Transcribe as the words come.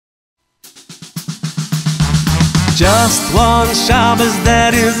Just one Shabbos,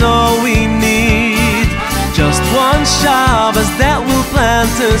 that is all we need. Just one Shabbos that will plant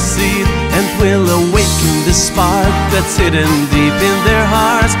a seed and will awaken the spark that's hidden deep in their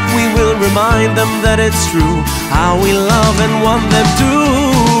hearts. We will remind them that it's true, how we love and want them to.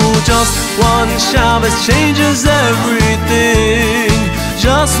 Just one Shabbos changes everything.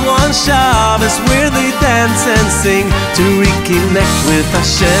 Just one Shabbos where they dance and sing to reconnect with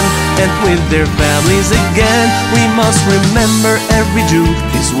Hashem and with their families again. We must remember every Jew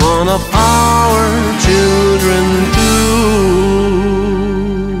is one of our children too.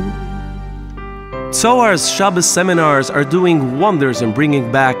 Zohar's Shabbos seminars are doing wonders in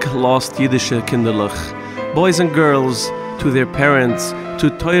bringing back lost Yiddish kinderlich, boys and girls, to their parents,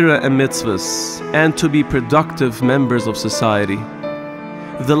 to Torah and mitzvahs, and to be productive members of society.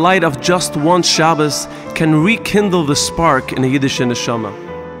 The light of just one Shabbos can rekindle the spark in a Yiddish neshama.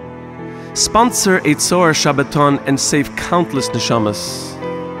 Sponsor a Zohar Shabbaton and save countless neshamas.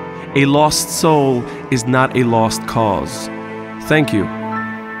 A lost soul is not a lost cause. Thank you.